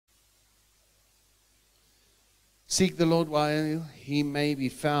Seek the Lord while he may be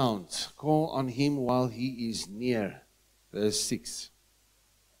found. Call on him while he is near. Verse 6.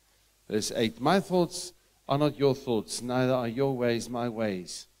 Verse 8. My thoughts are not your thoughts, neither are your ways my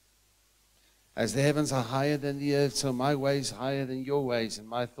ways. As the heavens are higher than the earth, so my ways higher than your ways, and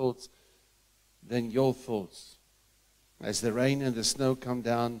my thoughts than your thoughts. As the rain and the snow come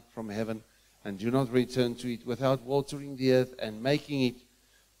down from heaven, and do not return to it without watering the earth and making it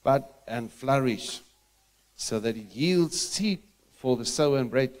bud and flourish, so that it yields seed for the sower and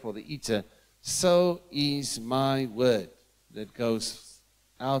bread for the eater, so is my word that goes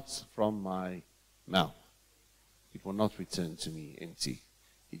out from my mouth. It will not return to me empty.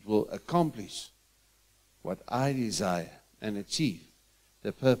 It will accomplish what I desire and achieve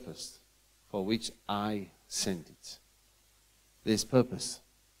the purpose for which I sent it. There's purpose.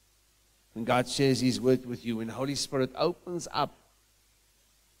 When God shares his word with you, when the Holy Spirit opens up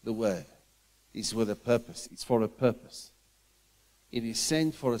the word, it's with a purpose. It's for a purpose. It is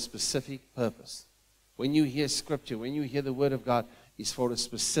sent for a specific purpose. When you hear scripture, when you hear the word of God, it's for a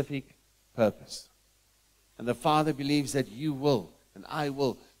specific purpose. And the Father believes that you will, and I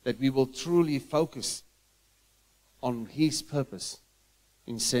will, that we will truly focus on his purpose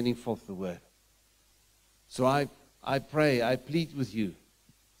in sending forth the word. So I pray, I plead with you,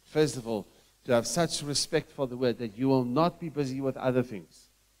 first of all, to have such respect for the word that you will not be busy with other things.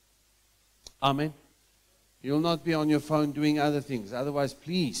 Amen. You will not be on your phone doing other things. Otherwise,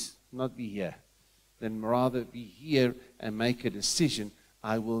 please not be here. Then rather be here and make a decision.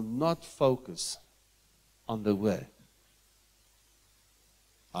 I will not focus on the word.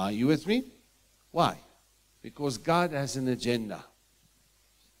 Are you with me? Why? Because God has an agenda.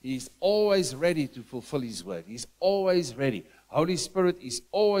 He's always ready to fulfill his word. He's always ready. Holy Spirit is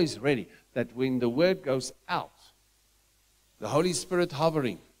always ready that when the word goes out, the Holy Spirit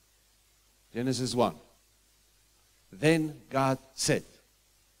hovering, Genesis 1, then God said,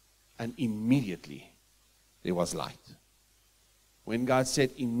 and immediately there was light. When God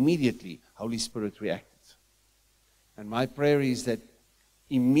said immediately, Holy Spirit reacted. And my prayer is that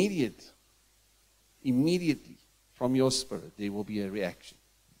immediately from your spirit, there will be a reaction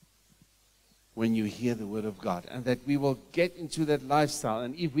when you hear the word of God. And that we will get into that lifestyle.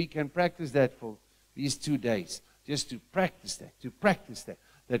 And if we can practice that for these 2 days, just to practice that,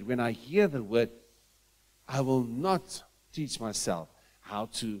 that when I hear the word, I will not teach myself how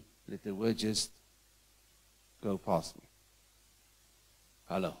to let the word just go past me.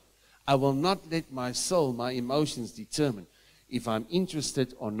 Hello. I will not let my soul, my emotions determine if I'm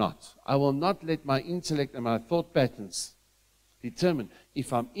interested or not. I will not let my intellect and my thought patterns determine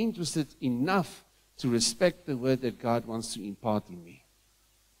if I'm interested enough to respect the word that God wants to impart in me.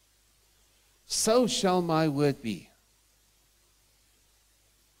 So shall my word be.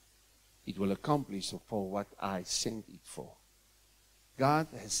 It will accomplish for what I sent it for. God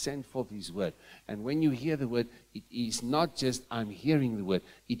has sent forth his word. And when you hear the word, it is not just I'm hearing the word.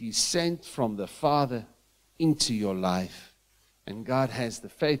 It is sent from the Father into your life. And God has the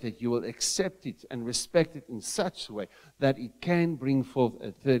faith that you will accept it and respect it in such a way that it can bring forth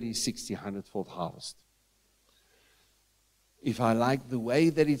a 30, 60, 100-fold harvest. If I like the way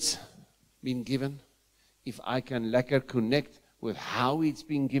that it's been given, if I can connect with how it's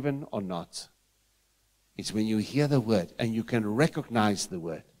been given or not, it's when you hear the word and you can recognize the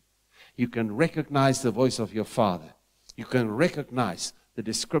word. You can recognize the voice of your Father. You can recognize the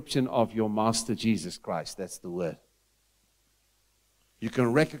description of your Master Jesus Christ. That's the word. You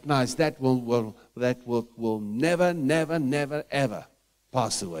can recognize that will never, never, never, ever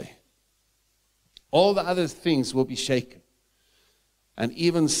pass away. All the other things will be shaken. And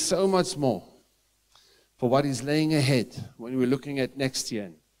even so much more for what is laying ahead when we're looking at next year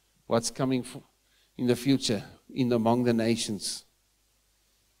and what's coming in the future among the nations.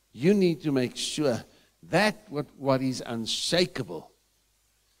 You need to make sure that what is unshakable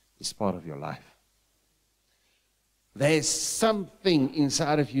is part of your life. There's something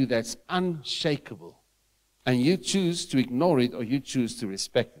inside of you that's unshakable. And you choose to ignore it or you choose to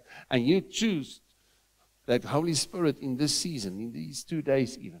respect it. And you choose that Holy Spirit in this season, in these 2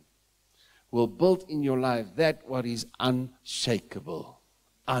 days even, will build in your life that what is unshakable.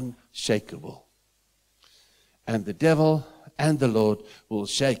 Unshakable. And the devil and the Lord will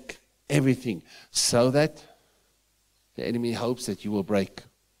shake everything so that the enemy hopes that you will break.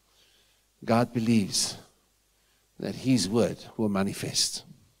 God believes that his word will manifest.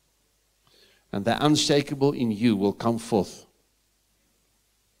 And the unshakable in you will come forth.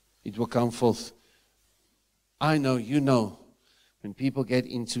 It will come forth. I know, you know, when people get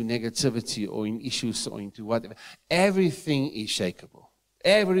into negativity or in issues or into whatever, everything is shakeable.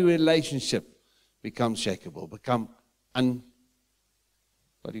 Every relationship become shakeable, become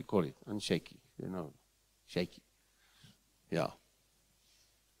what do you call it? Unshaky. Shaky. Yeah.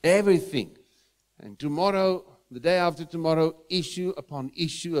 Everything. And tomorrow, the day after tomorrow, issue upon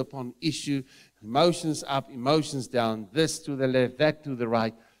issue upon issue, emotions up, emotions down, this to the left, that to the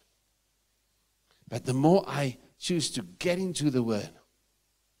right. But the more I choose to get into the Word,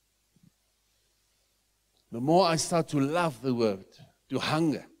 the more I start to love the Word, to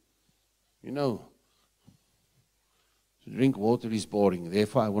hunger. To drink water is boring,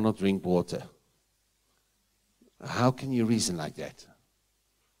 therefore I will not drink water. How can you reason like that?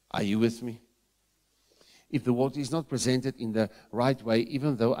 Are you with me? If the water is not presented in the right way,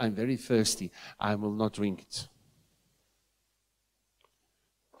 even though I'm very thirsty, I will not drink it.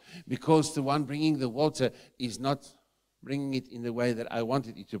 Because the one bringing the water is not bringing it in the way that I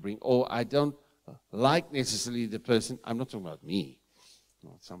wanted it to bring. Or I don't like necessarily the person. I'm not talking about me,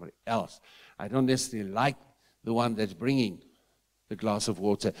 not somebody else. I don't necessarily like the one that's bringing the glass of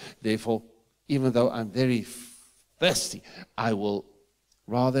water. Therefore, even though I'm very thirsty, I will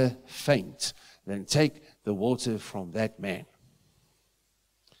rather faint than take the water from that man.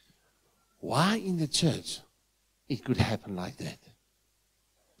 Why in the church it could happen like that?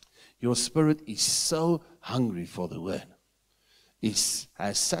 Your spirit is so hungry for the Word. It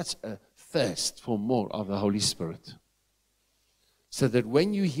has such a thirst for more of the Holy Spirit. So that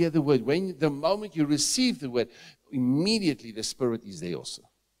when you hear the Word, the moment you receive the Word, immediately the Spirit is there also.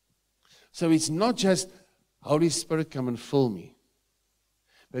 So it's not just, Holy Spirit, come and fill me.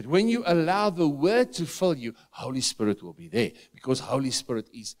 But when you allow the Word to fill you, Holy Spirit will be there. Because Holy Spirit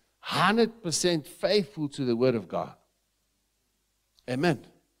is 100% faithful to the Word of God. Amen.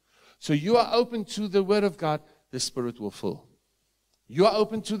 So you are open to the Word of God, the Spirit will fill. You are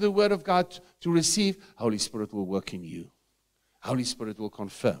open to the Word of God to receive, Holy Spirit will work in you. Holy Spirit will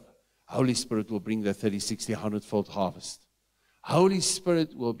confirm. Holy Spirit will bring the 30, 60, 100-fold harvest. Holy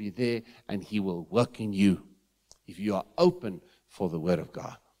Spirit will be there and He will work in you if you are open for the Word of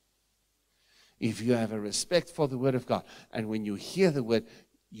God. If you have a respect for the Word of God, and when you hear the Word,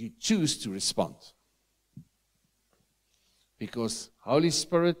 you choose to respond. Because Holy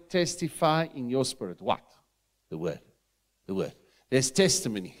Spirit testify in your spirit. What? The Word. The Word. There's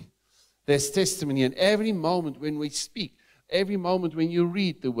testimony. There's testimony. And every moment when we speak, every moment when you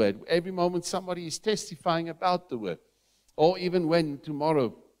read the Word, every moment somebody is testifying about the Word, or even when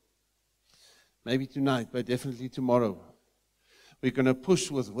tomorrow, maybe tonight, but definitely tomorrow, we're going to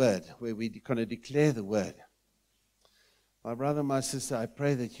push with Word, where we're going to declare the Word. My brother, my sister, I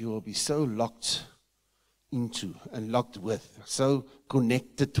pray that you will be so locked into and locked with, so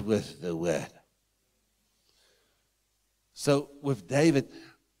connected with the Word. So with David,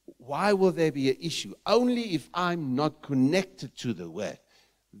 why will there be an issue? Only if I'm not connected to the Word,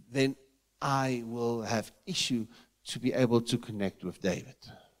 then I will have issue to be able to connect with David.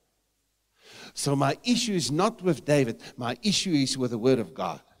 So my issue is not with David. My issue is with the Word of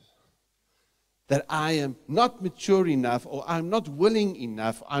God. That I am not mature enough, or I'm not willing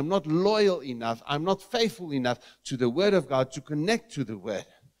enough, I'm not loyal enough, I'm not faithful enough to the Word of God to connect to the Word.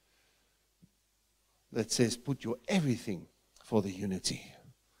 That says, put your everything for the unity.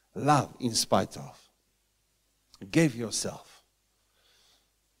 Love in spite of. Give yourself.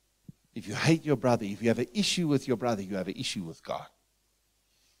 If you hate your brother, if you have an issue with your brother, you have an issue with God.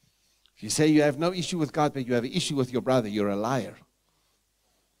 If you say you have no issue with God, but you have an issue with your brother, you're a liar.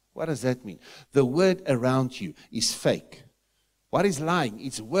 What does that mean? The word around you is fake. What is lying?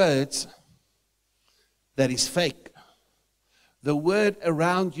 It's words that is fake. The word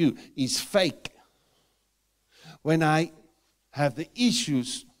around you is fake. When I have the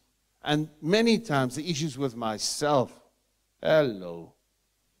issues, and many times the issues with myself, hello.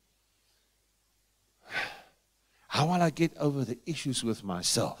 How will I get over the issues with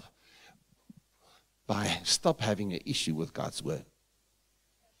myself? By stop having an issue with God's word.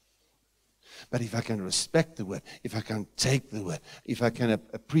 But if I can respect the word, if I can take the word, if I can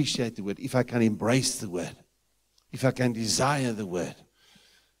appreciate the word, if I can embrace the word, if I can desire the word.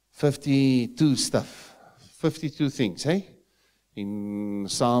 52 things, hey? In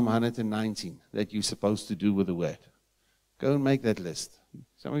Psalm 119 that you're supposed to do with the word. Go and make that list.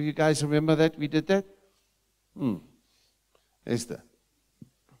 Some of you guys remember that? We did that? Esther.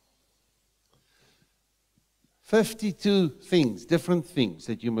 52 things, different things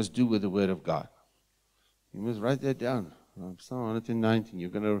that you must do with the Word of God. You must write that down. Psalm 119. You're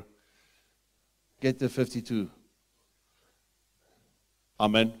going to get the 52.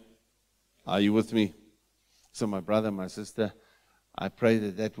 Amen. Are you with me? So my brother, my sister, I pray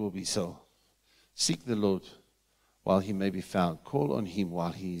that that will be so. Seek the Lord while He may be found. Call on Him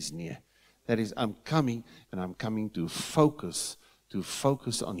while He is near. That is, I'm coming, and I'm coming to focus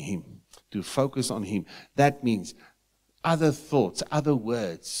on Him, to focus on Him. That means other thoughts, other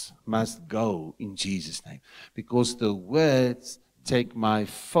words must go in Jesus' name, because the words take my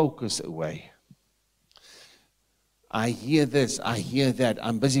focus away. I hear this, I hear that,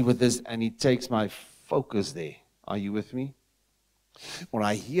 I'm busy with this, and it takes my focus there. Are you with me? Or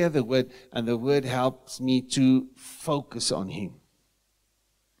I hear the word, and the word helps me to focus on Him.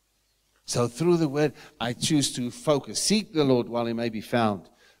 So through the word, I choose to focus. Seek the Lord while He may be found.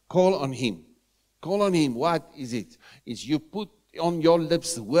 Call on Him. Call on Him. What is it? It's you put on your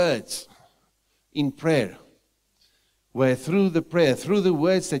lips the words in prayer. Where through the prayer, through the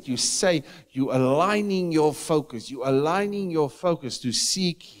words that you say, you're aligning your focus. You're aligning your focus to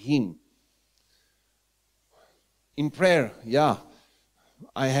seek Him. In prayer, yeah,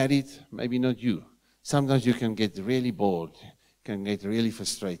 I had it, maybe not you. Sometimes you can get really bored, can get really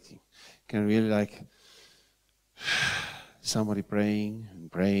frustrating, can really like somebody praying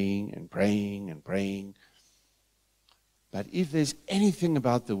and praying and praying and praying. But if there's anything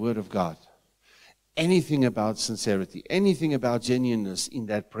about the Word of God, anything about sincerity, anything about genuineness in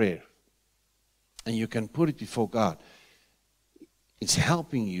that prayer, and you can put it before God, it's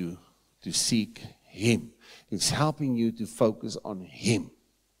helping you to seek Him. It's helping you to focus on Him.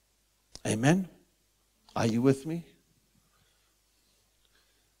 Amen? Are you with me?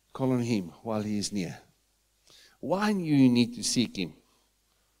 Call on Him while He is near. Why do you need to seek Him?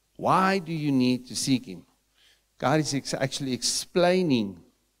 Why do you need to seek Him? God is actually explaining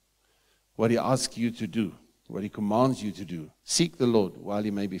what He asks you to do, what He commands you to do. Seek the Lord while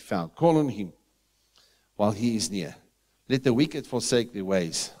He may be found. Call on Him while He is near. Let the wicked forsake their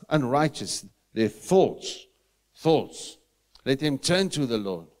ways, unrighteous their thoughts. Let them turn to the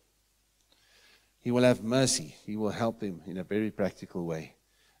Lord. He will have mercy. He will help them in a very practical way.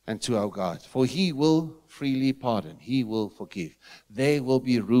 And to our God. For He will freely pardon. He will forgive. There will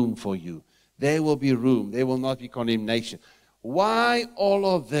be room for you. There will be room. There will not be condemnation. Why all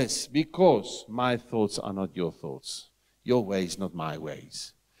of this? Because my thoughts are not your thoughts. Your ways, not my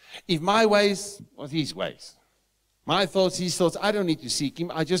ways. If my ways was His ways. My thoughts, His thoughts. I don't need to seek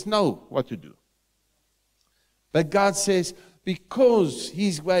Him. I just know what to do. But God says, because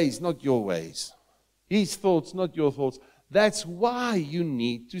His ways, not your ways. His thoughts, not your thoughts. That's why you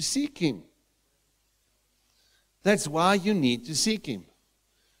need to seek Him. That's why you need to seek Him.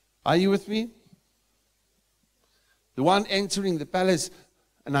 Are you with me? The one entering the palace,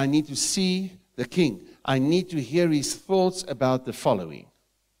 and I need to see the king. I need to hear his thoughts about the following.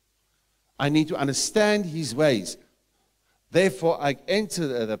 I need to understand his ways. Therefore, I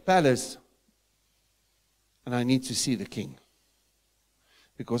enter the palace, and I need to see the king.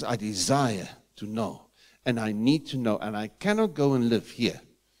 Because I desire to know. And I need to know. And I cannot go and live here,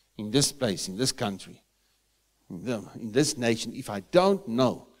 in this place, in this country, in this nation, if I don't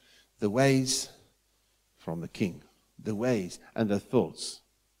know the ways from the king. The ways and the thoughts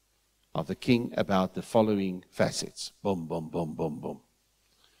of the king about the following facets. Boom, boom, boom, boom, boom.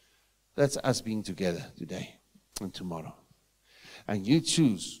 That's us being together today and tomorrow. And you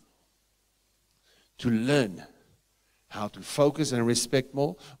choose to learn how to focus and respect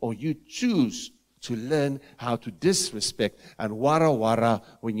more, or you choose to learn how to disrespect and wara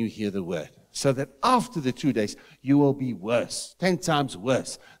when you hear the word. So that after the 2 days, you will be worse, 10 times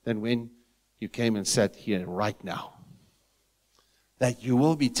worse than when you came and sat here right now. That you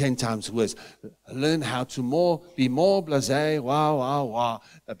will be 10 times worse. Learn how to be more blasé,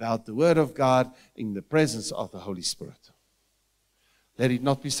 about the Word of God in the presence of the Holy Spirit. Let it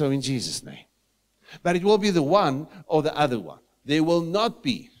not be so in Jesus' name. But it will be the one or the other one. There will not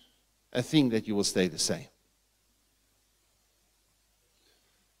be a thing that you will stay the same.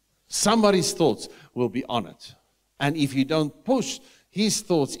 Somebody's thoughts will be honored. And if you don't push his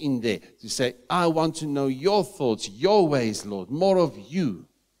thoughts in there to say, I want to know your thoughts, your ways, Lord, more of you.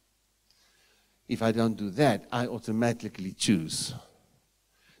 If I don't do that, I automatically choose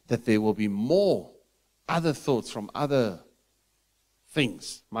that there will be more other thoughts from other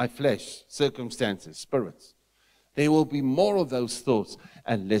things, my flesh, circumstances, spirits. There will be more of those thoughts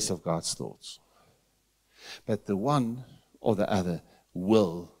and less of God's thoughts. But the one or the other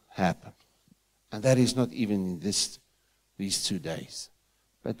will happen. And that is not even in these 2 days.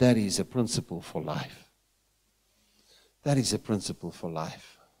 But that is a principle for life. That is a principle for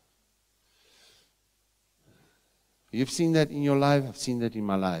life. You've seen that in your life. I've seen that in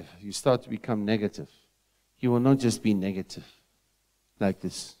my life. You start to become negative. You will not just be negative like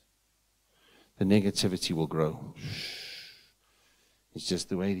this. The negativity will grow. It's just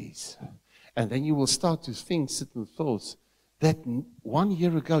the way it is. And then you will start to think certain thoughts that 1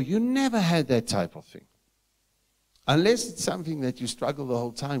 year ago, you never had that type of thing. Unless it's something that you struggle the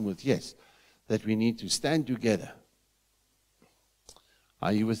whole time with, yes, that we need to stand together.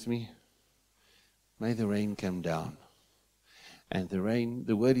 Are you with me? May the rain come down. And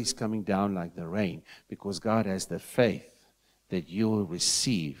the word is coming down like the rain, because God has the faith that you will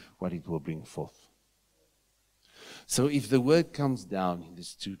receive what it will bring forth. So if the word comes down in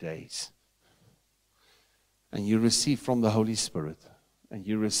these 2 days, and you receive from the Holy Spirit, and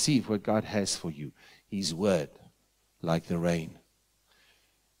you receive what God has for you, His word, like the rain.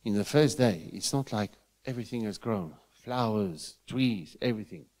 In the first day, it's not like everything has grown. Flowers, trees,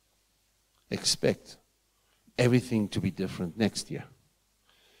 everything. Expect everything to be different next year.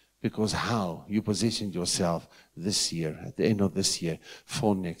 Because how you positioned yourself this year, at the end of this year,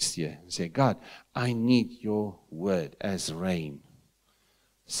 for next year. And say, God, I need your word as rain,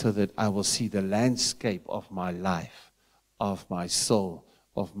 so that I will see the landscape of my life, of my soul,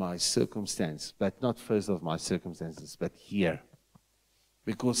 of my circumstance, but not first of my circumstances, but here.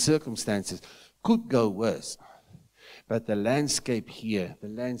 Because circumstances could go worse. But the landscape here, the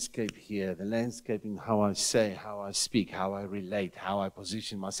landscape here, the landscape in how I say, how I speak, how I relate, how I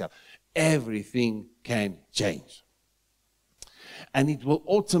position myself, everything can change. And it will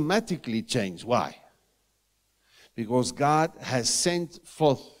automatically change. Why? Because God has sent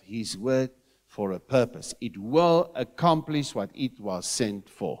forth His word for a purpose. It will accomplish what it was sent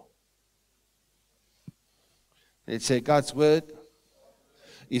for. Let's say God's word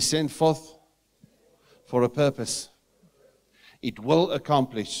is sent forth for a purpose. It will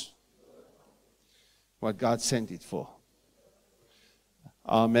accomplish what God sent it for.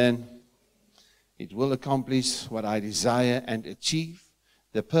 Amen. It will accomplish what I desire and achieve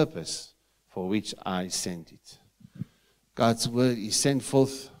the purpose for which I sent it. God's word is sent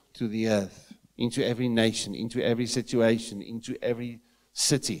forth to the earth, into every nation, into every situation, into every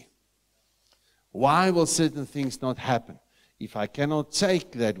city. Why will certain things not happen? If I cannot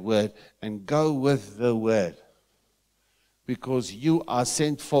take that word and go with the word. Because you are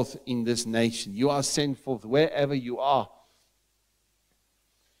sent forth in this nation. You are sent forth wherever you are.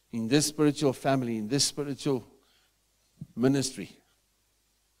 In this spiritual family, in this spiritual ministry.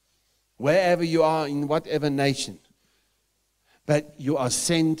 Wherever you are, in whatever nation. But you are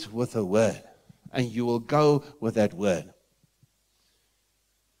sent with a word. And you will go with that word.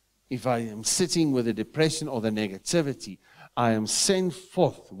 If I am sitting with the depression or the negativity, I am sent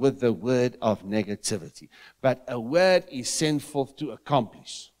forth with the word of negativity. But a word is sent forth to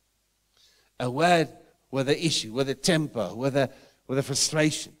accomplish. A word with an issue, with a temper, with a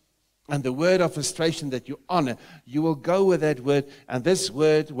frustration. And the word of frustration that you honor, you will go with that word, and this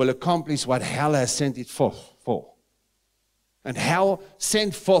word will accomplish what hell has sent it forth for. And hell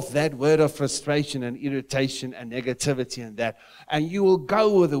sent forth that word of frustration and irritation and negativity and that. And you will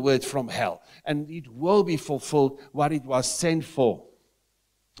go with the word from hell. And it will be fulfilled what it was sent for.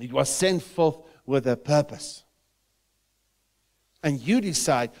 It was sent forth with a purpose. And you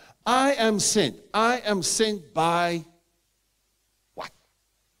decide, I am sent. I am sent by what?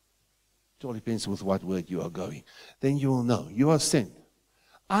 It all depends with what word you are going. Then you will know. You are sent.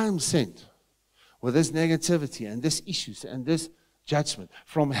 I am sent. With this negativity and this issues and this judgment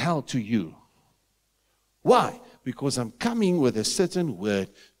from hell to you. Why? Because I'm coming with a certain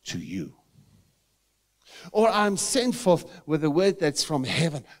word to you. Or I'm sent forth with a word that's from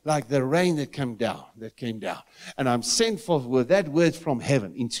heaven, like the rain that came down. And I'm sent forth with that word from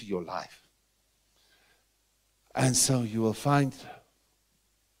heaven into your life. And so you will find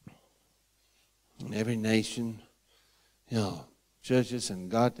in every nation, churches,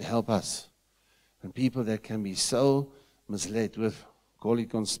 and God to help us. And people that can be so misled with, call it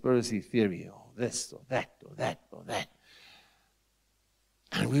conspiracy theory, or this, or that, or that, or that.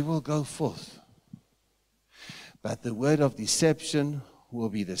 And we will go forth. But the word of deception will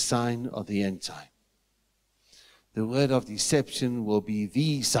be the sign of the end time. The word of deception will be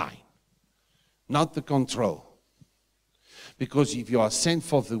the sign, not the control. Because if you are sent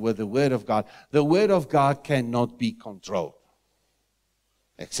forth with the word of God cannot be controlled,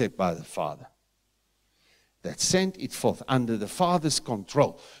 except by the Father. That sent it forth under the Father's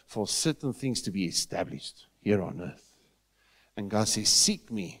control for certain things to be established here on earth. And God says,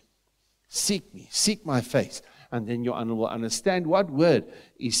 seek me, seek my face. And then you will understand what word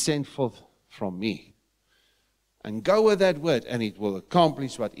is sent forth from me. And go with that word, and it will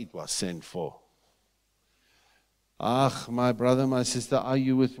accomplish what it was sent for. My brother, my sister, are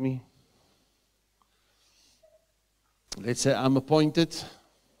you with me? Let's say I'm appointed,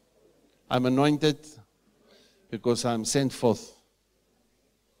 I'm anointed, because I'm sent forth.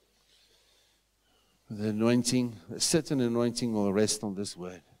 The anointing, a certain anointing will rest on this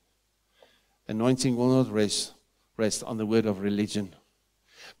word. Anointing will not rest on the word of religion.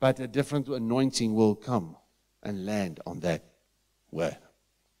 But a different anointing will come and land on that word.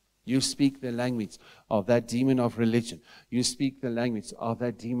 You speak the language of that demon of religion. You speak the language of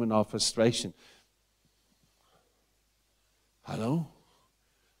that demon of frustration. Hello?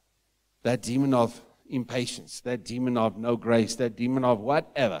 That demon of impatience, that demon of no grace, that demon of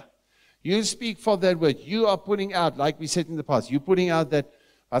whatever. You speak for that word. You are putting out, like we said in the past, you're putting out that,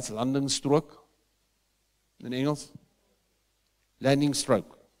 what's landing stroke in Engels? Landing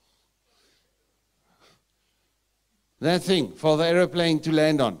stroke. That thing for the aeroplane to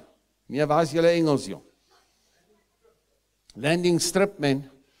land on. Nee, waar is julle Engels, jong? Landing strip, man.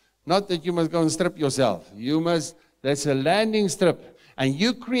 Not that you must go and strip yourself. That's a landing strip. And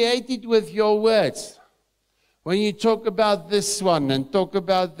you create it with your words. When you talk about this one and talk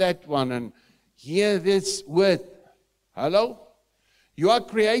about that one and hear this word. Hello? You are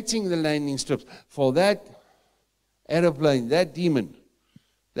creating the landing strips for that aeroplane, that demon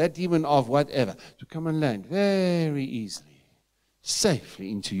of whatever, to come and land very easily, safely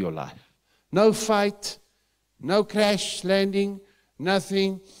into your life. No fight, no crash landing,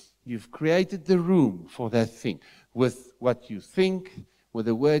 nothing. You've created the room for that thing with what you think, with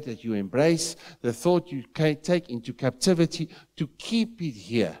the word that you embrace, the thought you can take into captivity to keep it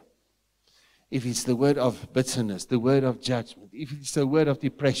here. If it's the word of bitterness, the word of judgment, if it's the word of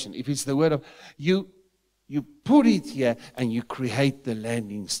depression, if it's the word of, you put it here and you create the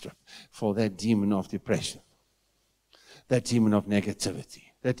landing strip for that demon of depression, that demon of negativity,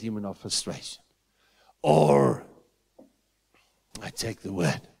 that demon of frustration. Or I take the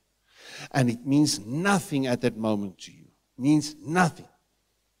word and it means nothing at that moment to you. It means nothing.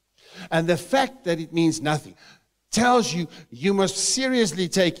 And the fact that it means nothing tells you you must seriously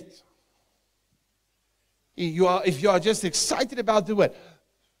take it. If you are just excited about the word,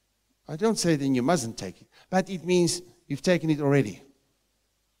 I don't say then you mustn't take it, but it means you've taken it already.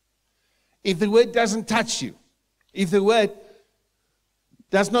 If the word doesn't touch you, if the word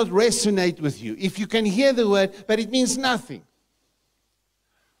does not resonate with you, if you can hear the word but it means nothing,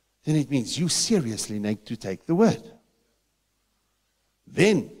 then it means you seriously need to take the word.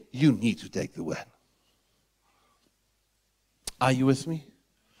 Then you need to take the word. Are you with me?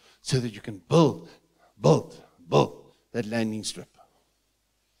 So that you can build that landing strip.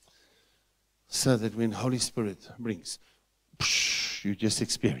 So that when Holy Spirit brings, you just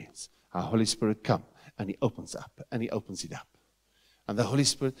experience how Holy Spirit come and He opens up and He opens it up. And the Holy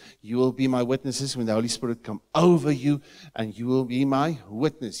Spirit, you will be my witnesses when the Holy Spirit come over you and you will be my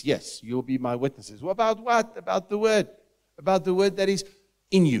witness. Yes, you will be my witnesses. Well, about what? About the word. About the word that is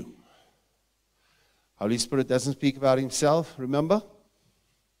in you. Holy Spirit doesn't speak about Himself, remember?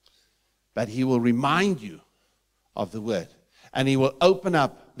 But He will remind you of the word. And He will open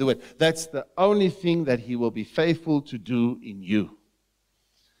up the word. That's the only thing that He will be faithful to do in you.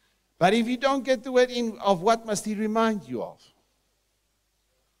 But if you don't get the word in, of what must He remind you of?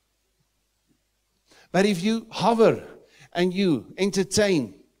 But if you hover and you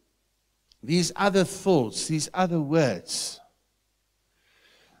entertain these other thoughts, these other words,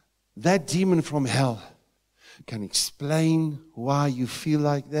 that demon from hell can explain why you feel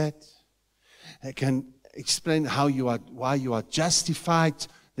like that. It can explain why you are justified,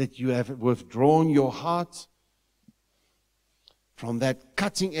 that you have withdrawn your heart from that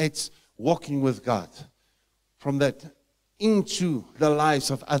cutting edge walking with God, from that into the lives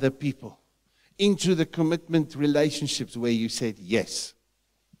of other people, into the commitment relationships where you said yes.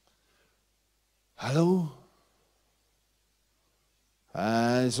 Hallo?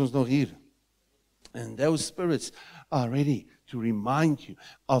 Is ons nog hier? And those spirits are ready to remind you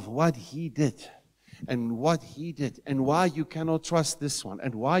of what He did. And what He did. And why you cannot trust this one.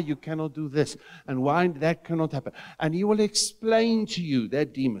 And why you cannot do this. And why that cannot happen. And He will explain to you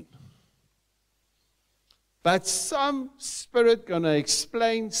that demon. But some spirit going to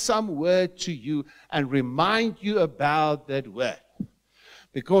explain some word to you and remind you about that word.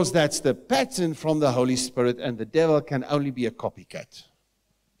 Because that's the pattern from the Holy Spirit, and the devil can only be a copycat.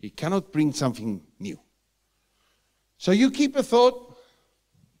 He cannot bring something new. So you keep a thought.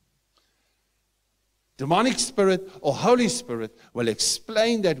 Demonic spirit or Holy Spirit will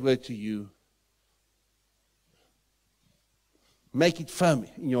explain that word to you. Make it firm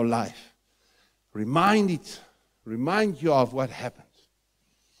in your life. Remind you of what happened.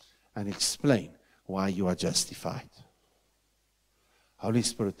 And explain why you are justified. Holy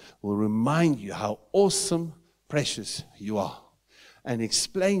Spirit will remind you how awesome, precious you are. And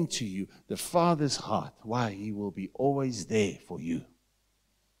explain to you the Father's heart, why He will be always there for you.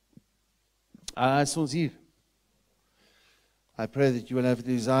 Is ons hier. I pray that you will have a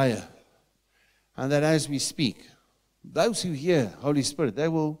desire, and that as we speak, those who hear Holy Spirit, they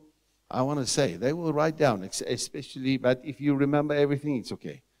will, I want to say, they will write down, especially, but if you remember everything, it's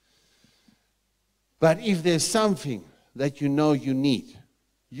okay. But if there's something that you know you need,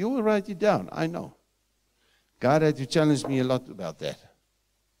 you will write it down. I know. God had to challenge me a lot about that.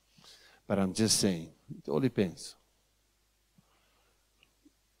 But I'm just saying, it all depends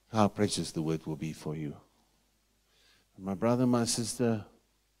how precious the word will be for you. My brother, my sister,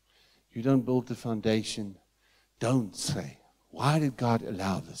 you don't build the foundation. Don't say, why did God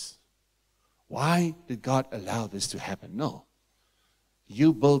allow this? Why did God allow this to happen? No.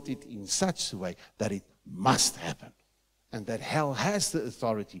 You built it in such a way that it must happen. And that hell has the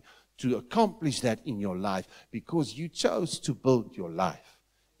authority to accomplish that in your life because you chose to build your life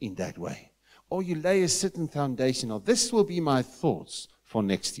in that way. Or you lay a certain foundation of, this will be my thoughts for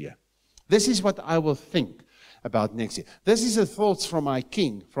next year. This is what I will think about next year. This is the thoughts from my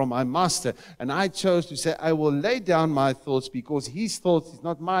king, from my master. And I chose to say, I will lay down my thoughts because his thoughts is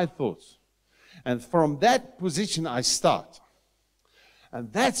not my thoughts. And from that position I start.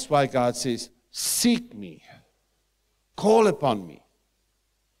 And that's why God says, seek me. Call upon me.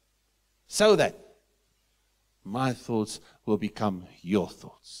 So that my thoughts will become your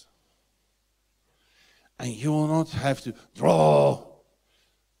thoughts. And you will not have to draw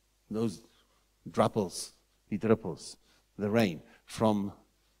those dropples, the ripples, the rain from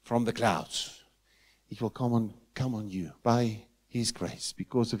the clouds. It will come on you by his grace,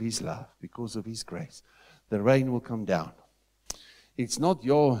 because of his love, because of his grace. The rain will come down. It's not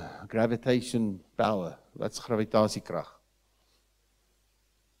your gravitation power. That's gravitasiekrag.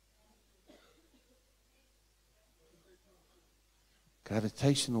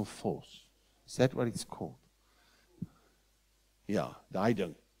 Gravitational force. Is that what it's called? Yeah, I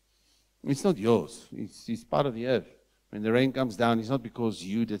don't. It's not yours. It's part of the earth. When the rain comes down, it's not because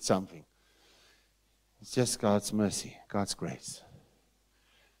you did something. It's just God's mercy, God's grace.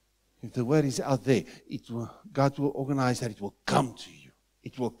 If the word is out there, God will organize that it will come to you.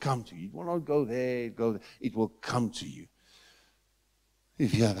 It will come to you. It will not go there, It will come to you.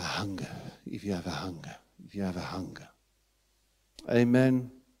 If you have a hunger, if you have a hunger, if you have a hunger.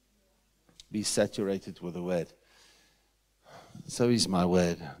 Amen. Be saturated with the word. So is my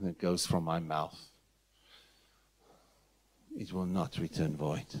word that goes from my mouth. It will not return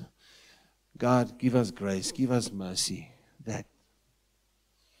void. God, give us grace, give us mercy, that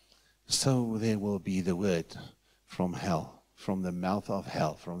so there will be the word from hell, from the mouth of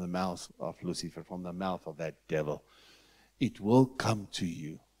hell, from the mouth of Lucifer, from the mouth of that devil. It will come to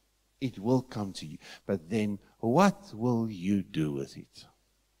you. It will come to you. But then what will you do with it?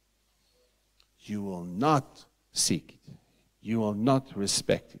 You will not seek it. You will not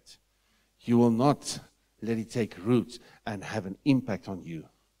respect it. You will not let it take root and have an impact on you.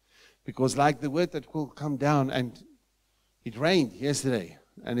 Because like the word that will come down, and it rained yesterday,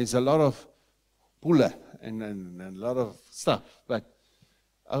 and there's a lot of pula and a lot of stuff, but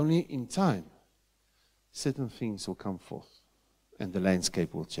only in time, certain things will come forth, and the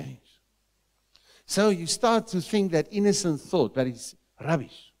landscape will change. So you start to think that innocent thought, but it's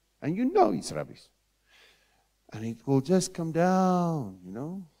rubbish. And you know it's rubbish. And it will just come down,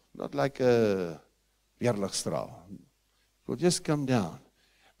 not like a weerligstraal. It will just come down.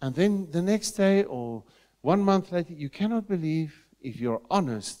 And then the next day or 1 month later, you cannot believe, if you're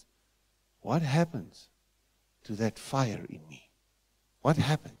honest, what happened to that fire in me? What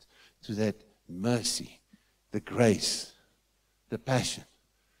happened to that mercy, the grace, the passion,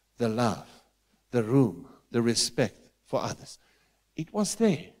 the love, the room, the respect for others? It was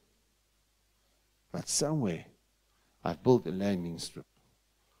there. But somewhere, I've built a landing strip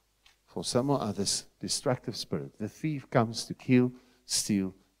for some or other's destructive spirit. The thief comes to kill,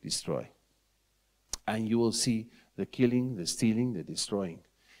 steal, destroy. And you will see the killing, the stealing, the destroying,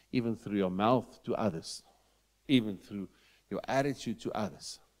 even through your mouth to others, even through your attitude to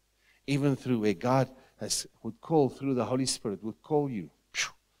others, even through where God would call through the Holy Spirit, would call you.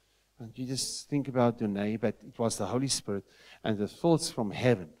 And you just think about Danae, but it was the Holy Spirit, and the thoughts from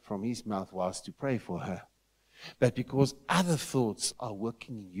heaven, from his mouth, was to pray for her. But because other thoughts are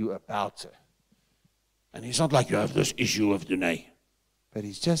working in you about her, and it's not like you have this issue with Danae, but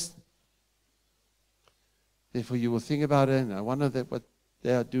it's just, therefore you will think about her, and I wonder what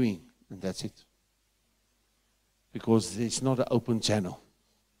they are doing, and that's it. Because it's not an open channel.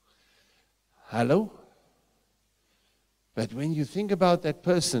 Hello? But when you think about that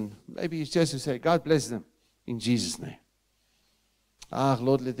person, maybe it's just to say, God bless them in Jesus' name.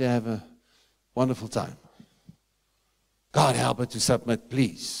 Lord, let them have a wonderful time. God help her to submit,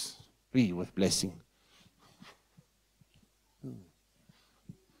 please. Be with blessing.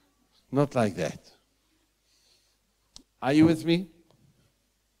 Not like that. Are you with me?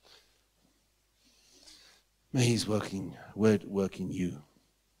 May His word work in you.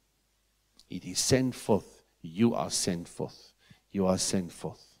 It is sent forth. You are sent forth. You are sent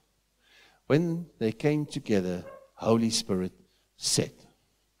forth. When they came together, Holy Spirit said.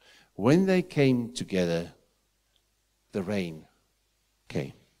 When they came together, the rain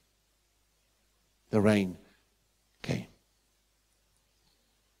came. The rain came.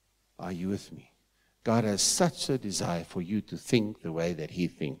 Are you with me? God has such a desire for you to think the way that He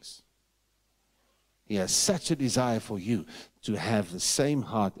thinks. He has such a desire for you to have the same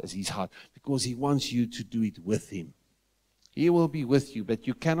heart as His heart, because He wants you to do it with Him. He will be with you, but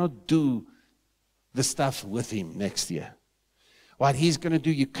you cannot do the stuff with Him next year. What He's going to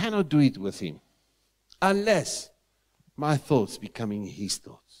do, you cannot do it with Him, unless my thoughts becoming His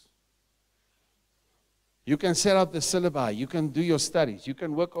thoughts. You can set up the syllabi, you can do your studies, you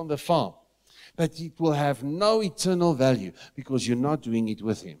can work on the farm, but it will have no eternal value because you're not doing it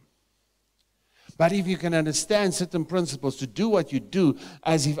with Him. But if you can understand certain principles to do what you do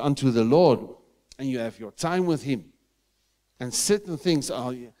as if unto the Lord, and you have your time with Him, and certain things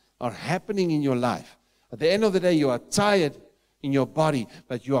are happening in your life, at the end of the day you are tired in your body,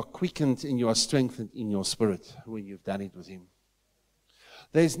 but you are quickened and you are strengthened in your spirit when you've done it with Him.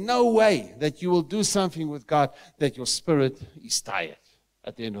 There's no way that you will do something with God that your spirit is tired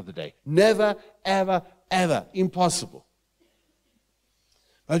at the end of the day. Never, ever, ever. Impossible.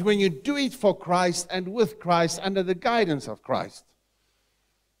 But when you do it for Christ and with Christ, under the guidance of Christ,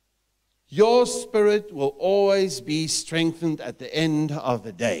 your spirit will always be strengthened at the end of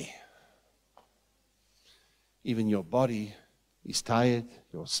the day. Even your body is tired,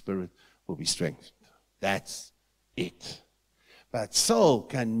 your spirit will be strengthened. That's it. But soul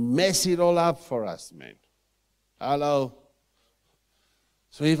can mess it all up for us, man. Hello?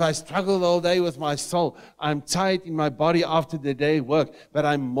 So if I struggle all day with my soul, I'm tired in my body after the day work, but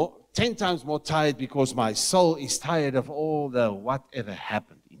I'm 10 times more tired because my soul is tired of all the whatever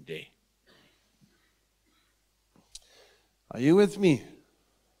happened in there. Are you with me?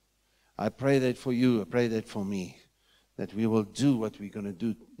 I pray that for you, I pray that for me, that we will do what we're going to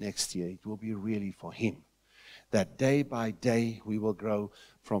do next year. It will be really for Him. That day by day we will grow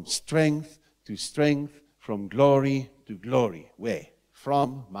from strength to strength, from glory to glory. Where?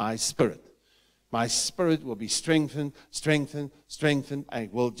 From my spirit. My spirit will be strengthened, strengthened, strengthened,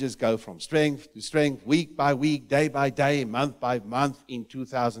 and will just go from strength to strength, week by week, day by day, month by month in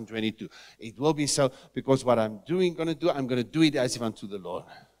 2022. It will be so because what I'm going to do it as if unto the Lord.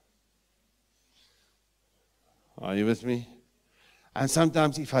 Are you with me? And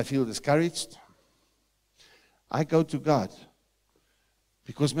sometimes if I feel discouraged, I go to God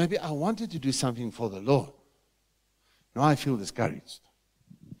because maybe I wanted to do something for the Lord. Now I feel discouraged.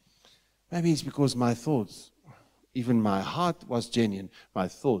 Maybe it's because my thoughts, even my heart was genuine, my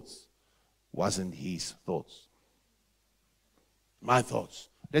thoughts wasn't His thoughts. My thoughts.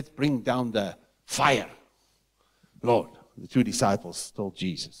 Let's bring down the fire. Lord, the two disciples told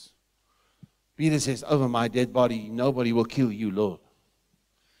Jesus. Peter says, over my dead body, nobody will kill you, Lord.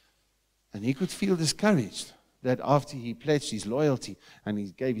 And he could feel discouraged that after he pledged his loyalty and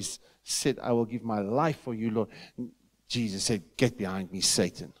he said, I will give my life for you, Lord. Jesus said, get behind me,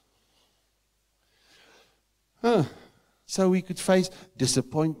 Satan. So we could face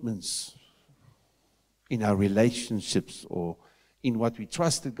disappointments in our relationships or in what we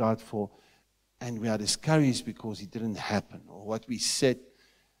trusted God for, and we are discouraged because it didn't happen, or what we said,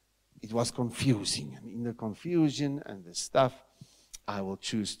 it was confusing. And in the confusion and the stuff, I will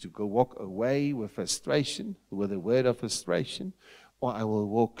choose to go walk away with frustration, with a word of frustration, or I will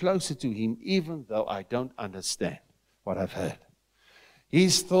walk closer to Him even though I don't understand what I've heard.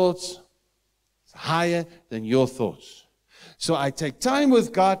 His thoughts are higher than your thoughts. So I take time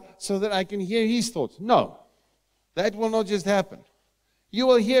with God so that I can hear His thoughts. No, that will not just happen. You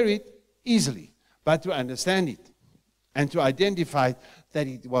will hear it easily, but to understand it and to identify that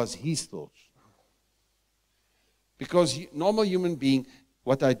it was His thoughts. Because normal human being,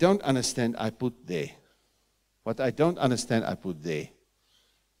 what I don't understand, I put there. What I don't understand, I put there.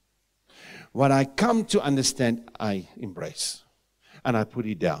 What I come to understand, I embrace. And I put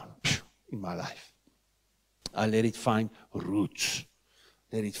it down in my life. I let it find roots.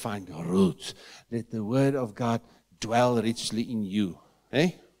 Let it find roots. Let the word of God dwell richly in you.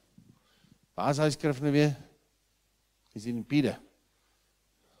 Hey? Waar is hy skrif nou weer? Is in Peter.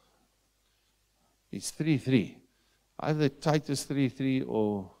 It's 3:3. Either Titus 3:3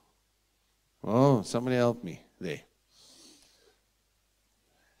 or, somebody help me there.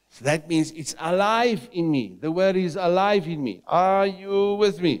 So that means it's alive in me. The word is alive in me. Are you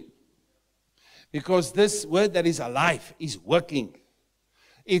with me? Because this word that is alive is working.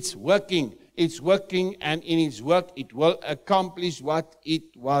 It's working. It's working, and in its work, it will accomplish what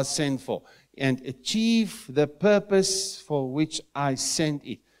it was sent for and achieve the purpose for which I sent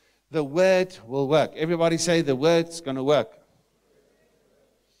it. The word will work. Everybody say the word's going to work.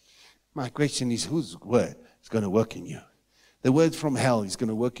 My question is, whose word is going to work in you? The word from hell is going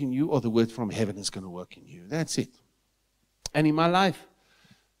to work in you, or the word from heaven is going to work in you? That's it. And in my life,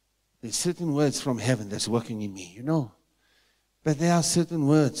 there's certain words from heaven that's working in me, But there are certain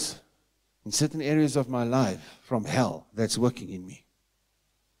words in certain areas of my life from hell that's working in me.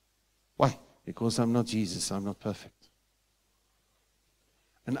 Why? Because I'm not Jesus. I'm not perfect.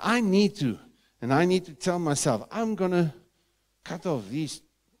 And I need to tell myself, I'm going to cut off these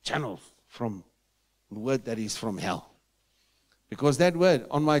channels from the word that is from hell. Because that word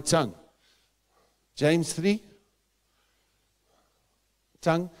on my tongue, James 3,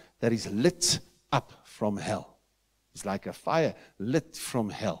 tongue that is lit up from hell. It's like a fire lit from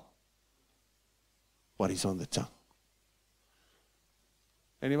hell. What is on the tongue?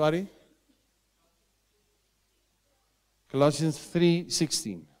 Anybody? Colossians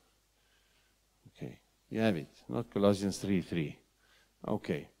 3:16. Okay, you have it. Not Colossians 3:3.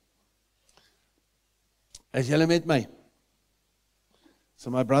 Okay. Is julle met my? So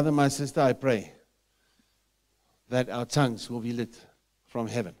my brother, my sister, I pray that our tongues will be lit from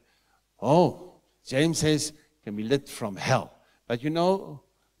heaven. Oh, James says can be lit from hell. But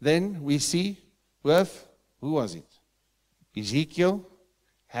then we see with, who was it? Ezekiel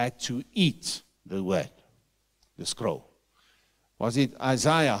had to eat the word, the scroll. Was it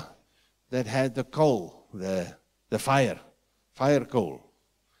Isaiah that had the coal, the fire coal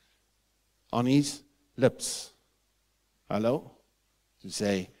on his lips? Hello? To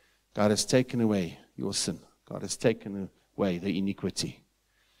say, God has taken away your sin. God has taken away the iniquity.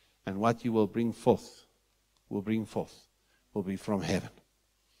 And what you will bring forth will be from heaven.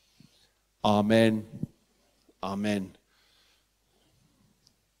 Amen. Amen.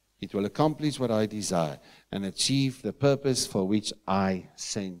 It will accomplish what I desire and achieve the purpose for which I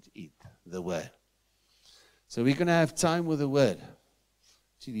sent it, the word. So we're going to have time with the word.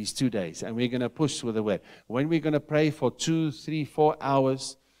 See, these 2 days, and we're going to push with the word. When we're going to pray for 2, 3, 4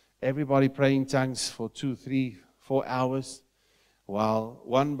 hours, everybody pray in tongues for 2, 3, 4 hours, while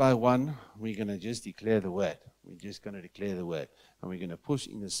one by one, we're going to just declare the word. We're just going to declare the word, and we're going to push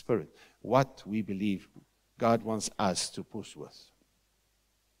in the Spirit what we believe God wants us to push with,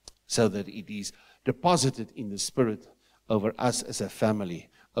 so that it is deposited in the Spirit over us as a family,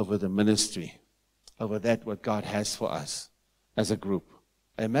 over the ministry, over that what God has for us as a group.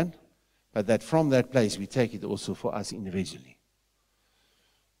 Amen? But that from that place, we take it also for us individually.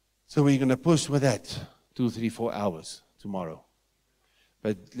 So we're going to push with that 2, 3, 4 hours tomorrow.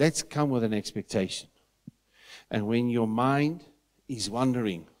 But let's come with an expectation. And when your mind is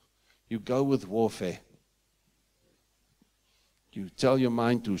wandering, you go with warfare. You tell your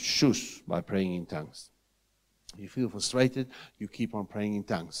mind to shush by praying in tongues. You feel frustrated, you keep on praying in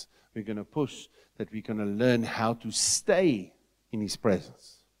tongues. We're going to push that we're going to learn how to stay in His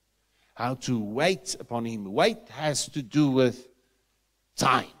presence. How to wait upon Him. Wait has to do with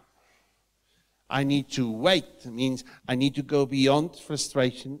time. I need to wait. It means I need to go beyond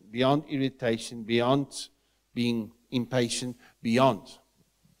frustration, beyond irritation, beyond being impatient, beyond.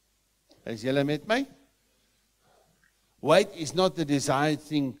 Is julle met my? Wait is not the desired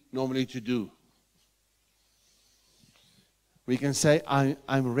thing normally to do. We can say,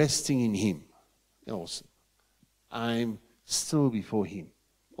 I'm resting in Him. Awesome. I'm still before Him.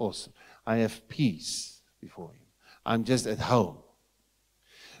 Awesome. I have peace before Him. I'm just at home.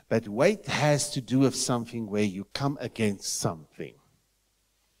 But wait has to do with something where you come against something.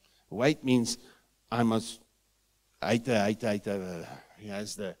 Wait means I must, he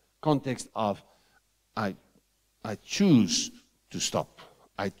has the context of I choose to stop.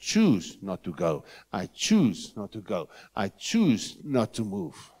 I choose not to go. I choose not to go. I choose not to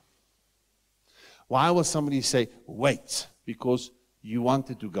move. Why will somebody say, wait? Because you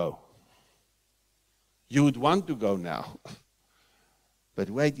wanted to go. You would want to go now. But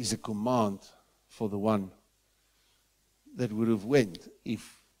wait is a command for the one that would have went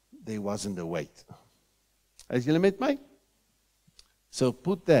if there wasn't a wait. As julle met my? So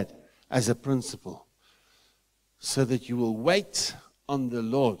put that as a principle, so that you will wait on the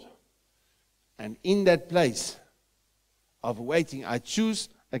Lord. And in that place of waiting, I choose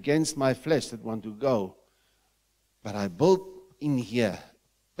against my flesh that want to go. But I built in here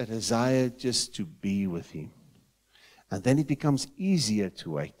a desire just to be with Him. And then it becomes easier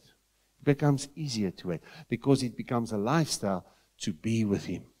to wait. It becomes easier to wait because it becomes a lifestyle to be with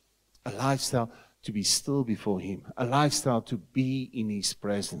Him, a lifestyle to be still before Him, a lifestyle to be in His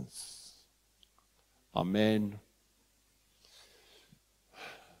presence. Amen.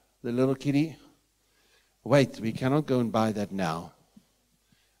 The little kitty, wait, we cannot go and buy that now.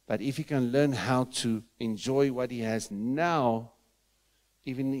 But if he can learn how to enjoy what he has now,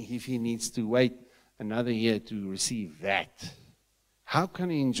 even if he needs to wait another year to receive that, how can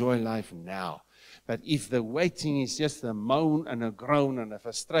he enjoy life now? But if the waiting is just a moan and a groan and a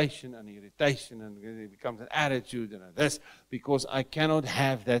frustration and irritation, and it becomes an attitude and a this, because I cannot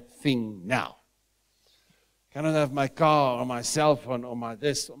have that thing now. I cannot have my car or my cell phone or my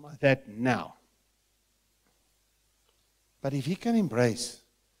this or my that now. But if he can embrace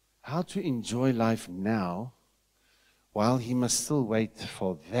how to enjoy life now, while he must still wait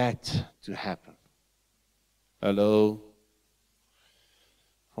for that to happen. Hello?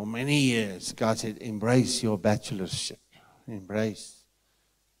 For many years, God said, embrace your bachelorship. Embrace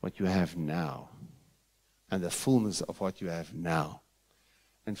what you have now and the fullness of what you have now.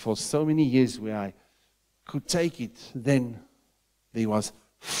 And for so many years where I could take it, then there was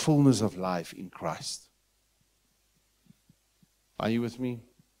fullness of life in Christ. Are you with me?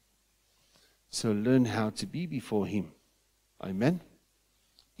 So learn how to be before Him. Amen?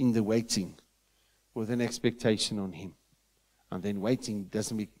 In the waiting, with an expectation on Him. And then waiting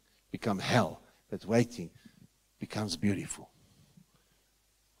doesn't become hell, but waiting becomes beautiful.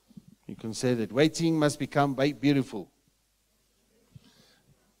 You can say that waiting must become beautiful.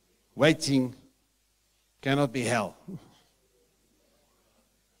 Waiting cannot be hell.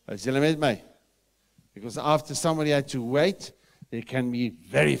 Is julle met my? Because after somebody had to wait, they can be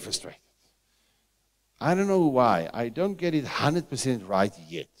very frustrated. I don't know why. I don't get it 100% right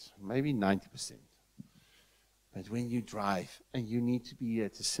yet. Maybe 90%. But when you drive and you need to be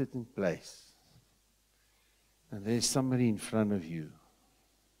at a certain place, and there's somebody in front of you,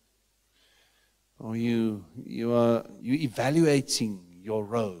 or you're evaluating your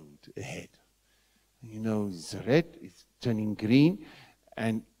road ahead. You know it's red, it's turning green,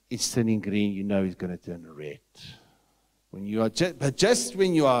 and it's turning green, you know it's going to turn red. When you are but just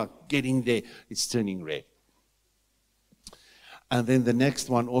when you are getting there, it's turning red. And then the next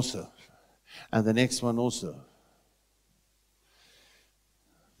one also. And the next one also.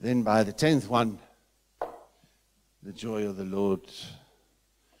 Then by the 10th one, the joy of the Lord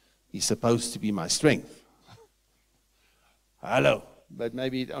is supposed to be my strength. Hello. But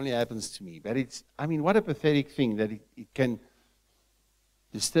maybe it only happens to me. But what a pathetic thing that it can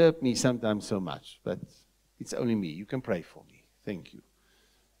disturb me sometimes so much. But it's only me. You can pray for me. Thank you.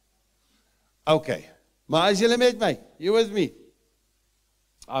 Okay. Maar as julle met my? You with me?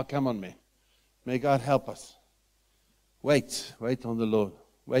 Oh, come on, man. May God help us. Wait on the Lord.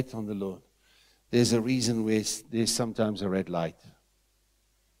 Wait on the Lord. There's a reason where there's sometimes a red light.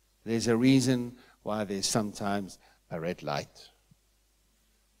 There's a reason why there's sometimes a red light.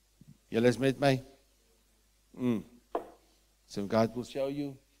 Julle is met my? So God will show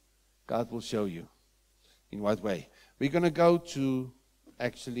you. God will show you. In what way? We're going to go to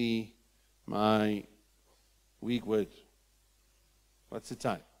actually my week word. What's the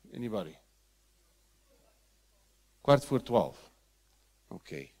time? Anybody? 11:15.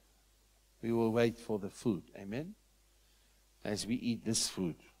 Okay. We will wait for the food. Amen? As we eat this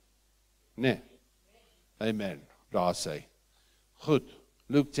food. Ne? Amen. Daar sê. Goed.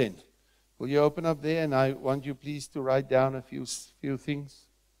 Luke 10. Will you open up there, and I want you please to write down a few things.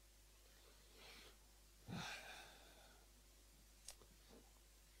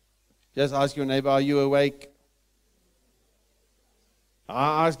 Just ask your neighbor, are you awake?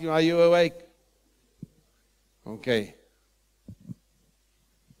 I ask you, are you awake? Okay.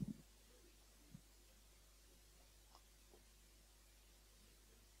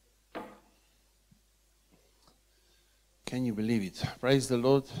 Can you believe it? Praise the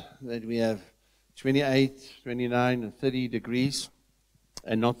Lord that we have 28, 29, and 30 degrees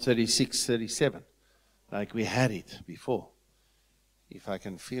and not 36, 37 like we had it before. If I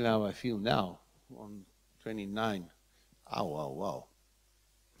can feel how I feel now on 29. Oh, wow.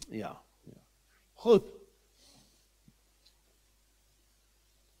 Yeah. Good.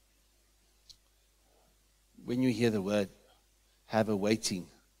 When you hear the word, have a waiting.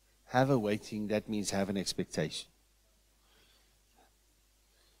 Have a waiting, that means have an expectation.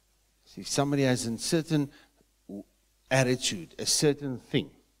 If somebody has a certain attitude, a certain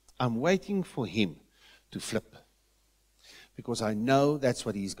thing, I'm waiting for him to flip. Because I know that's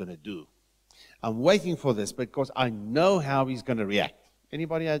what he's going to do. I'm waiting for this because I know how he's going to react.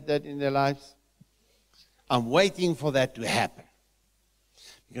 Anybody had that in their lives? I'm waiting for that to happen.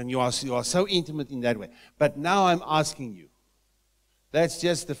 You are so intimate in that way. But now I'm asking you, that's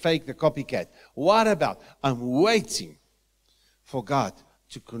just the fake, the copycat. What about, I'm waiting for God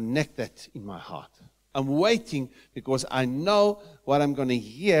to connect that in my heart. I'm waiting because I know what I'm going to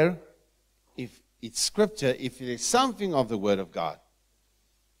hear, if it's scripture, if it is something of the Word of God.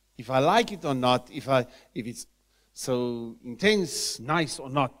 If I like it or not, if it's so intense, nice or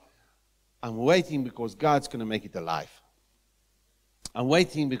not, I'm waiting because God's going to make it alive. I'm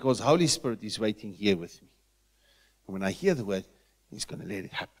waiting because Holy Spirit is waiting here with me. And when I hear the word, He's going to let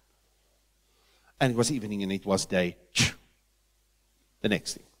it happen. And it was evening and it was day. The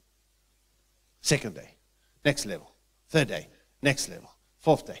next thing. Second day, next level. Third day, next level.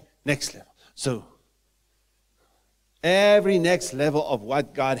 Fourth day, next level. So, every next level of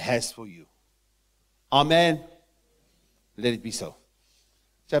what God has for you. Amen. Let it be so.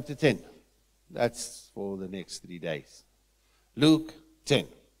 Chapter 10. That's for the next 3 days. Luke 10.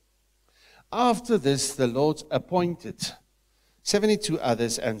 After this, the Lord appointed 72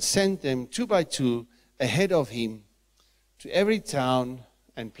 others and sent them 2 by 2 ahead of him to every town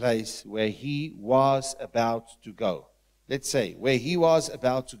and place where he was about to go. Let's say, where he was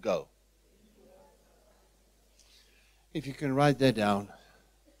about to go. If you can write that down.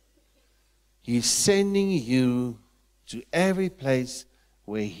 He's sending you to every place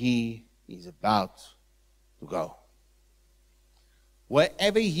where he is about to go.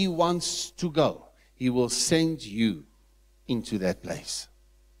 Wherever he wants to go, he will send you into that place.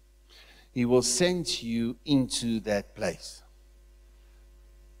 He will send you into that place.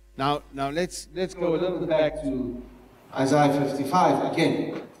 Now let's go a little bit back to Isaiah 55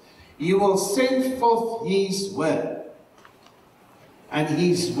 again. He will send forth his word, and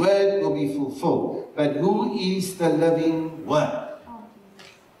his word will be fulfilled. But who is the living word?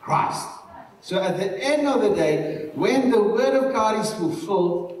 Christ. So at the end of the day, when the word of God is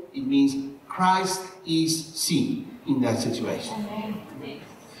fulfilled, it means Christ is seen in that situation.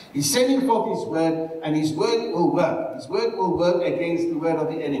 He's sending forth his word, and his word will work. His word will work against the word of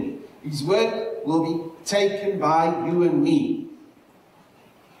the enemy. His word will be taken by you and me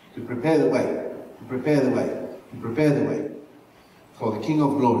to prepare the way, to prepare the way, to prepare the way for the King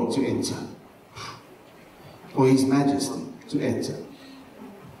of Glory to enter, for his majesty to enter.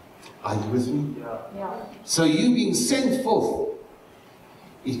 Are you with me? Yeah. So you being sent forth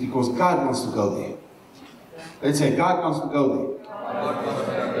is because God wants to go there. Let's say God wants to go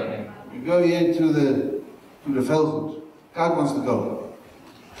there. You go here to the veldgoed. God wants to go.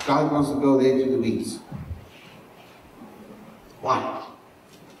 God wants to go there to the weeds. Why?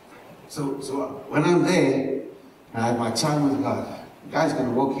 So when I'm there, and I have my time with God, the guy's going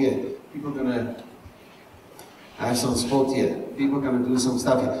to walk here. People are going to have some sport here. People are going to do some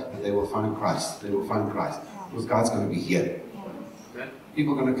stuff here. But they will find Christ. They will find Christ. Because God's going to be here.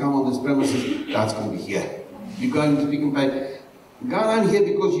 People are going to come on this premises. God's going to be here. You're going to Pick n Pay. God, I'm here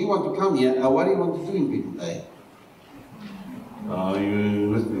because you want to come here. What do you want to do in Pick n Pay? Are you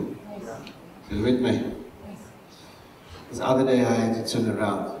with me? Are you with me? This other day I had to turn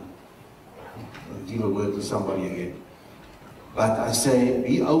around and give a word to somebody again. But I say,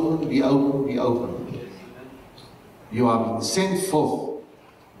 be open, be open, be open. You are being sent forth.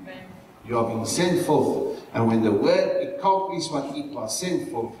 You are being sent forth. And when the word accomplishes what it was sent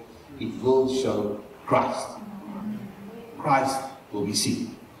forth, it will show Christ. Christ will be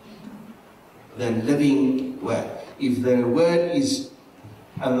seen. The living word. If the word is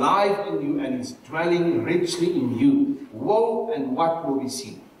alive in you and is dwelling richly in you, woe and what will be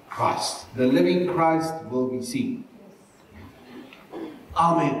seen? Christ. The living Christ will be seen.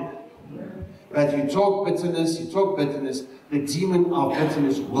 Amen. But you talk bitterness, the demon of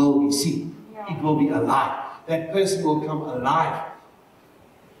bitterness will be seen. It will be alive. That person will come alive.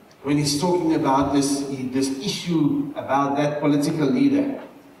 When he's talking about this issue about that political leader.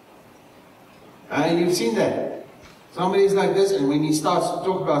 And you've seen that. Somebody's like this, and when he starts to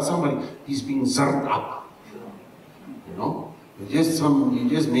talk about somebody, he's being zerred up. You know? You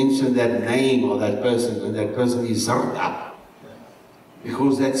just mention that name or that person, and that person is zerred up.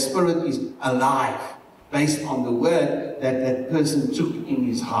 Because that spirit is alive, based on the word that person took in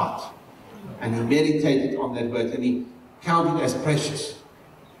his heart. And he meditated on that word, and he counted it as precious.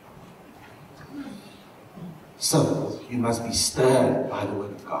 So, you must be stirred by the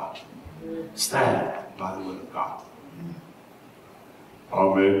word of God. Stirred by the word of God.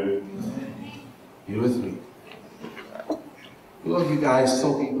 Amen. You with me? Who of you guys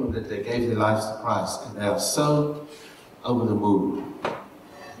saw people that they gave their lives to Christ, and they are so over the moon?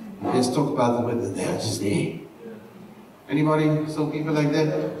 Let's talk about the word, and they are just there. Anybody saw people like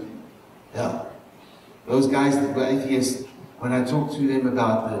that? Yeah. Those guys that were atheists, when I talk to them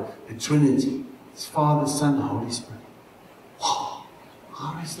about the Trinity, it's Father, Son, Holy Spirit. Wow,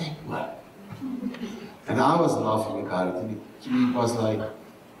 how does that work? And I was laughing about it, and to me it was like,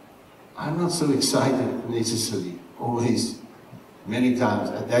 I'm not so excited necessarily, always, many times,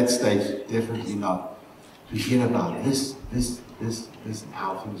 at that stage, definitely not, to hear about this, and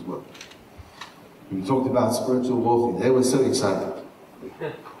how things work. We talked about spiritual warfare. They were so excited.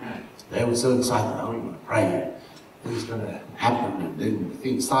 They were so excited. Oh, we're going to pray. Things going to happen. And then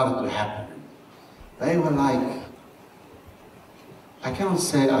things started to happen. They were like, I cannot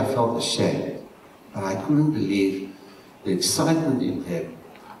say I felt ashamed, but I couldn't believe the excitement in them,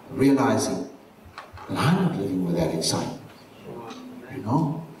 realizing that I'm not living with that excitement. You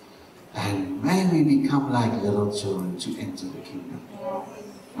know? And may we become like little children to enter the kingdom.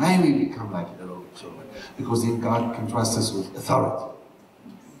 May we become like little children, because then God can trust us with authority.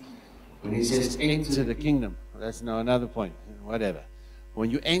 When he says enter the kingdom, that's now another point, whatever. When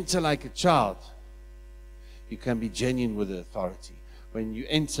you enter like a child, you can be genuine with the authority. When you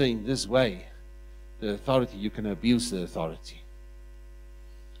enter in this way, the authority, you can abuse the authority.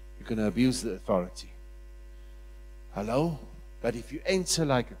 You can abuse the authority. Hello? But if you enter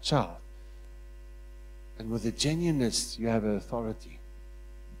like a child, and with the genuineness, you have authority.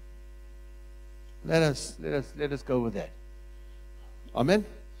 Let us go with that. Amen?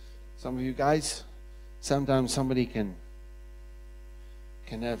 Some of you guys, sometimes somebody can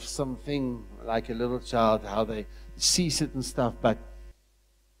have something like a little child, how they see certain stuff, but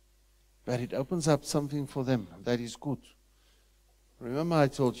it opens up something for them that is good. Remember I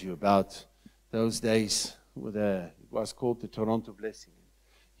told you about those days with it was called the Toronto Blessing.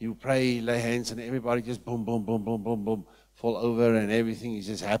 You pray, lay hands, and everybody just boom, boom, boom, boom, boom, boom, fall over, and everything is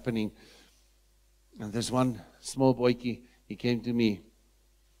just happening. And there's one small boyki, he came to me.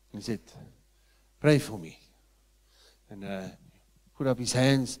 He said, pray for me. And put up his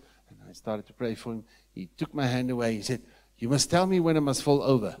hands, and I started to pray for him. He took my hand away. He said, you must tell me when I must fall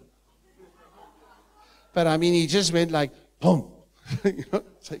over. But I mean, he just went like, boom.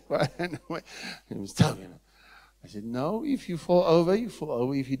 Take my hand away. He was telling me. I said, no, if you fall over, you fall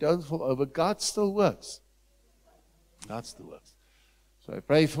over. If you don't fall over, God still works. God still works. So I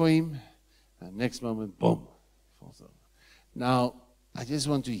pray for him, and next moment, boom, he falls over. Now, I just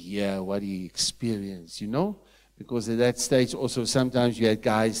want to hear what he experienced, you know? Because at that stage also sometimes you had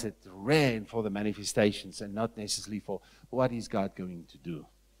guys that ran for the manifestations and not necessarily for what is God going to do.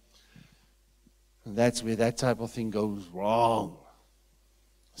 And that's where that type of thing goes wrong.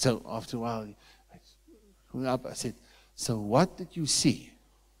 So after a while, I hung up, I said, so what did you see?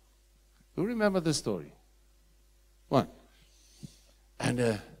 Who remember the story? One. And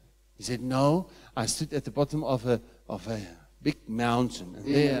he said, no, I stood at the bottom of a big mountain. And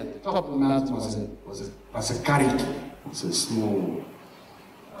there at the top of the mountain was a kariki. It was a small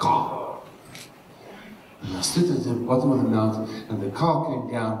car. And I stood at the bottom of the mountain, and the car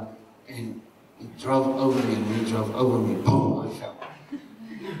came down, and it drove over me, and when it drove over me, boom, I fell.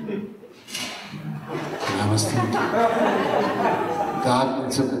 And I was thinking, God,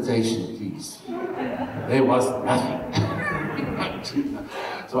 interpretation, please. There was nothing.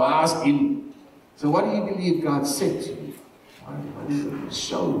 So I asked him, so what do you believe God said to you? What did he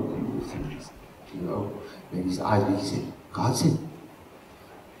show you things? You know, in his eyes, he said, God said,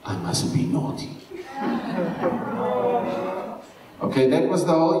 I mustn't be naughty. Okay, that was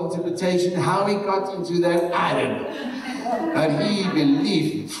the whole interpretation. How he got into that, I don't know. But he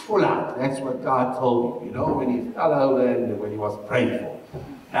believed it full out. That's what God told him, you know, when he fell over and when he was prayed for.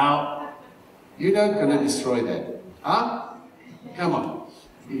 Now, you're not going to destroy that. Huh? Come on.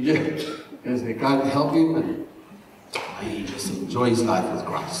 Because God help him, and he just enjoys life with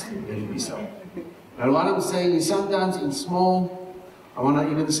Christ. Let it be so. But what I'm saying is sometimes in small, I want to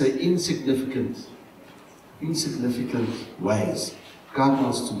even say insignificant ways, God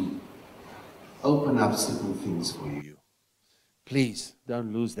wants to open up certain things for you. Please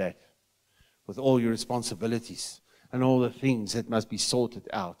don't lose that with all your responsibilities and all the things that must be sorted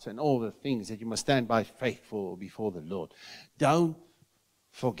out and all the things that you must stand by faith for before the Lord. Don't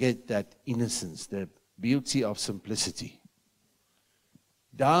forget that innocence, the beauty of simplicity.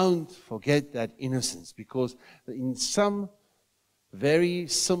 Don't forget that innocence, because in some very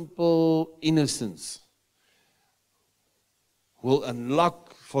simple innocence will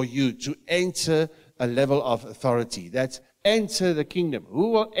unlock for you to enter a level of authority. That's enter the kingdom.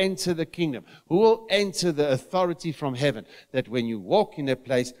 Who will enter the kingdom? Who will enter the authority from heaven? That when you walk in a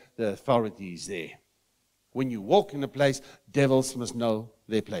place, the authority is there. When you walk in a place, devils must know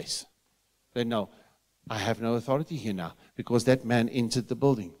their place. They know, I have no authority here now, because that man entered the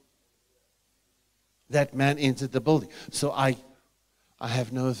building. That man entered the building. So I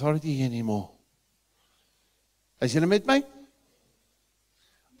have no authority anymore. Is julle met my?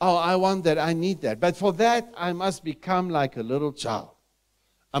 Oh, I want that. I need that. But for that, I must become like a little child.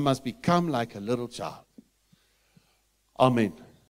 I must become like a little child. Amen.